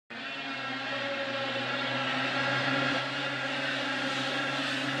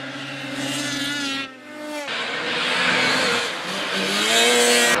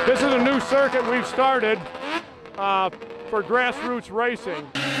circuit we've started for grassroots racing.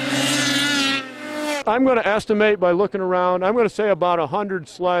 I'm going to estimate by looking around, I'm going to say about 100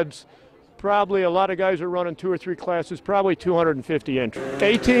 sleds. Probably a lot of guys are running 2 or 3 classes, probably 250 entries.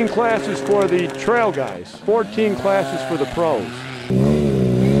 18 classes for the trail guys, 14 classes for the pros.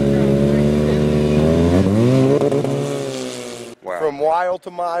 Wow. From wild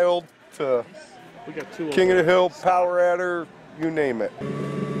to mild to We got 2 King of the Hill, Power Adder, you name it.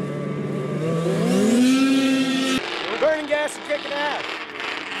 Burning gas and kicking ass.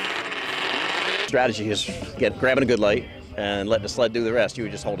 Strategy is grabbing a good light and letting the sled do the rest. You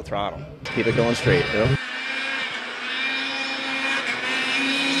would just hold the throttle. Keep it going straight, you know?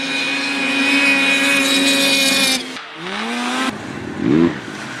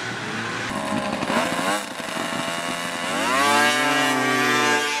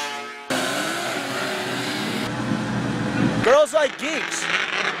 Girls like geeks,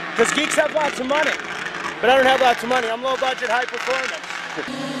 because geeks have lots of money. But I don't have lots of money. I'm low budget, high performance.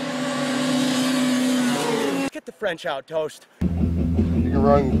 Get the French out, Toast. You can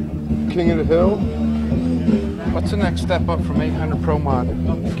run King of the Hill, What's the next step up from 800 Pro Mod?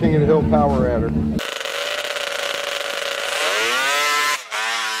 King of the Hill, Power Adder.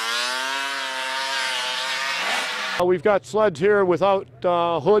 We've got sleds here without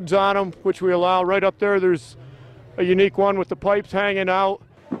hoods on them, which we allow. Right up there, there's a unique one with the pipes hanging out.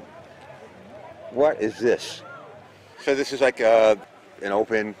 What is this? So this is like an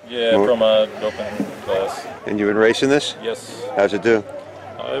open... Yeah, from an open class. And you've been racing this? Yes. How's it do?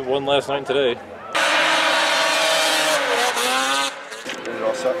 I won last night and today. You're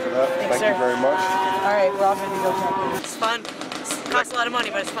all set for that? Thank you very much. All right, we're all going to go check. It's fun. It costs a lot of money,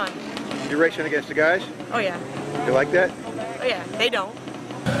 but it's fun. You're racing against the guys? Oh, yeah. You like that? Oh, yeah. They don't.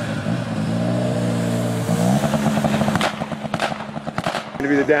 Going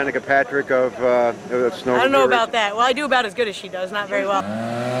to be the Danica Patrick of snowmobile. I don't know about that. Well, I do about as good as she does. Not very well.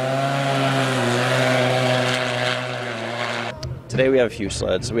 Today we have a few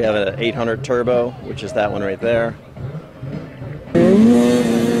sleds. We have an 800 Turbo, which is that one right there.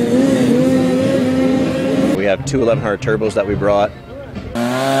 We have 2 1100 Turbos that we brought.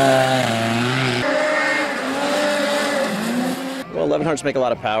 Well, 1100s make a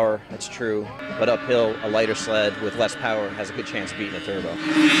lot of power, that's true, but uphill, a lighter sled with less power has a good chance of beating a turbo.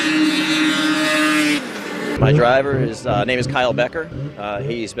 My driver, his name is Kyle Becker.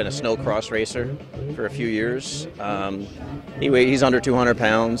 He's been a snowcross racer for a few years. He's under 200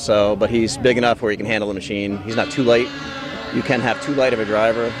 pounds, but he's big enough where he can handle the machine. He's not too light. You can have too light of a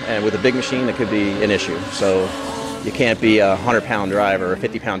driver, and with a big machine, it could be an issue. So you can't be a 100-pound driver or a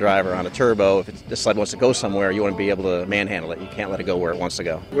 50-pound driver on a turbo. If the sled wants to go somewhere, you want to be able to manhandle it. You can't let it go where it wants to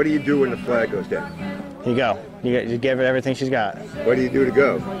go. What do you do when the flag goes down? You go. You give it everything she's got. What do you do to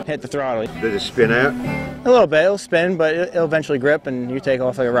go? Hit the throttle. Does it spin out? A little bit. It'll spin, but it'll eventually grip, and you take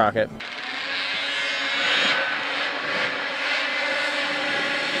off like a rocket.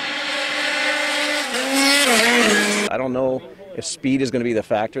 I don't know if speed is going to be the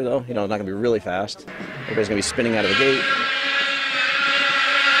factor, though. You know, it's not going to be really fast. Everybody's going to be spinning out of the gate.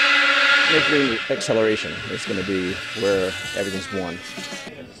 Acceleration is going to be where everything's won.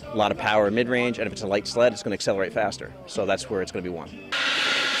 A lot of power in mid-range, and if it's a light sled, it's going to accelerate faster. So that's where it's going to be won.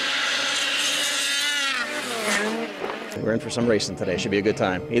 We're in for some racing today. Should be a good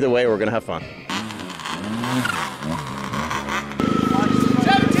time. Either way, we're going to have fun.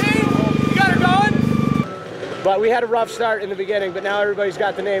 17! You got her going? But we had a rough start in the beginning, but now everybody's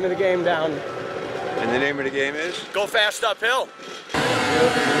got the name of the game down. And the name of the game is? Go fast uphill.